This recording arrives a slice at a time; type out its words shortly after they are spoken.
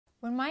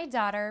When my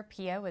daughter,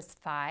 Pia, was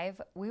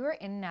 5, we were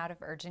in and out of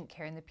urgent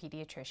care in the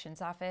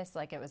pediatrician's office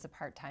like it was a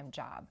part-time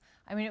job.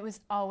 I mean, it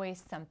was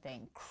always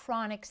something.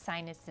 Chronic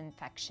sinus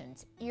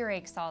infections,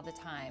 earaches all the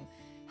time,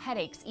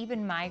 headaches,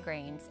 even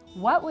migraines.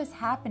 What was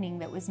happening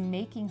that was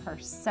making her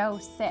so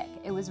sick?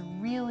 It was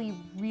really,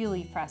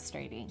 really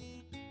frustrating.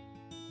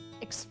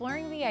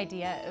 Exploring the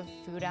idea of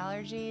food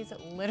allergies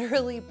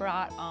literally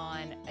brought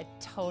on a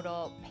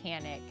total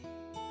panic.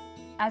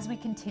 As we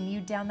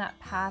continued down that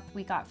path,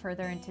 we got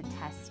further into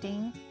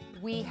testing.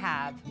 We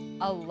have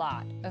a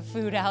lot of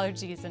food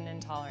allergies and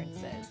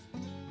intolerances.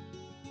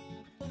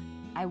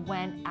 I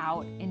went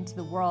out into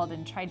the world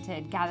and tried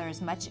to gather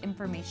as much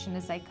information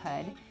as I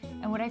could,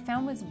 and what I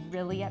found was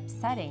really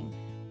upsetting.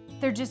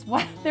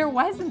 There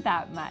wasn't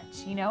that much,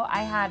 you know?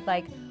 I had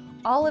like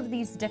all of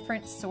these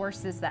different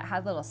sources that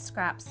had little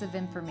scraps of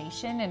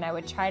information, and I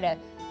would try to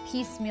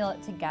piecemeal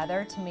it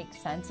together to make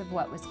sense of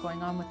what was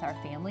going on with our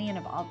family and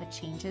of all the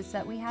changes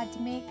that we had to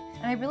make.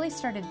 And I really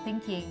started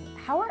thinking,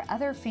 how are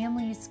other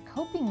families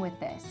coping with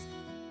this?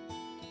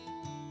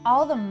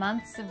 All the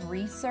months of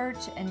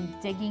research and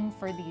digging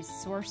for these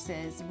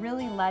sources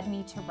really led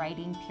me to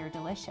writing Pure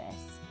Delicious.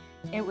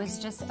 It was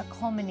just a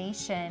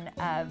culmination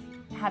of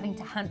having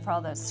to hunt for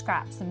all those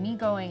scraps and me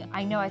going,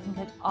 I know I can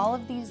put all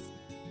of these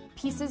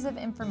pieces of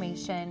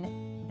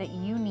information that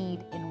you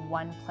need in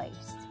one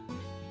place,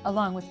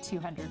 along with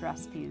 200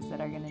 recipes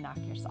that are going to knock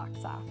your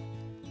socks off.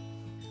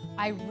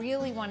 I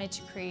really wanted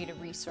to create a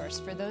resource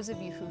for those of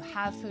you who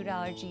have food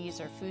allergies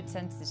or food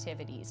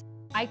sensitivities.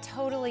 I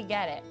totally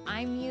get it.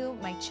 I'm you,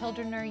 my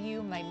children are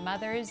you, my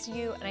mother is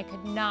you, and I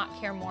could not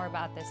care more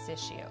about this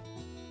issue.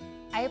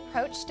 I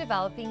approached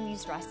developing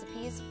these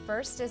recipes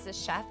first as a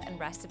chef and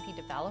recipe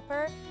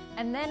developer,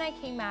 and then I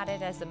came at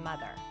it as a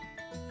mother.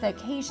 The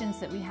occasions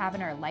that we have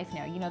in our life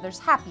now, you know, there's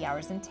happy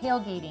hours and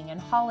tailgating and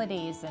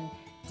holidays and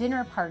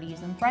dinner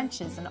parties and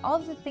brunches and all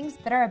of the things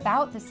that are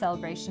about the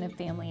celebration of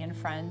family and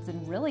friends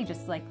and really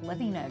just like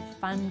living a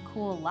fun,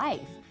 cool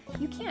life.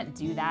 You can't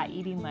do that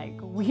eating like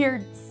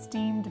weird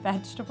steamed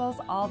vegetables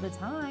all the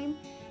time.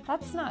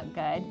 That's not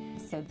good.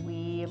 So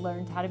we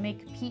learned how to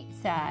make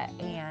pizza,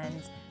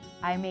 and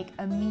I make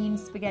a mean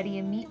spaghetti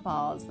and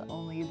meatballs,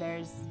 only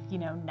there's, you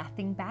know,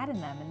 nothing bad in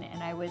them.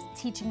 And I was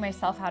teaching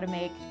myself how to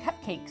make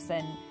cupcakes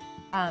and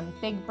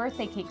big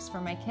birthday cakes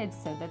for my kids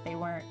so that they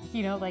weren't,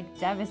 you know, like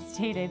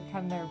devastated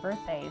come their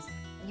birthdays.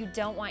 You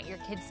don't want your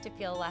kids to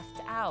feel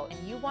left out,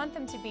 and you want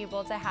them to be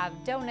able to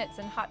have donuts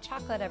and hot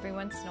chocolate every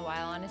once in a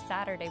while on a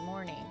Saturday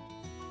morning.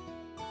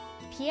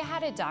 Pia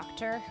had a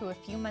doctor who a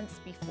few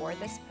months before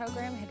this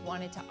program had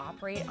wanted to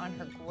operate on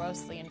her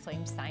grossly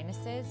inflamed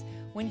sinuses.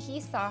 When he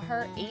saw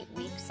her 8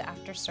 weeks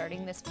after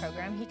starting this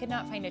program, he could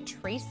not find a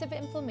trace of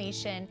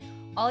inflammation.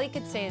 All he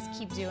could say is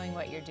keep doing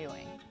what you're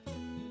doing.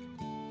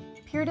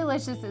 Pure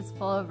Delicious is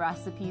full of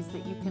recipes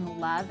that you can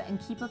love and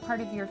keep a part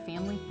of your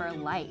family for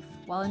life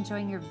while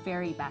enjoying your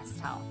very best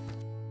health.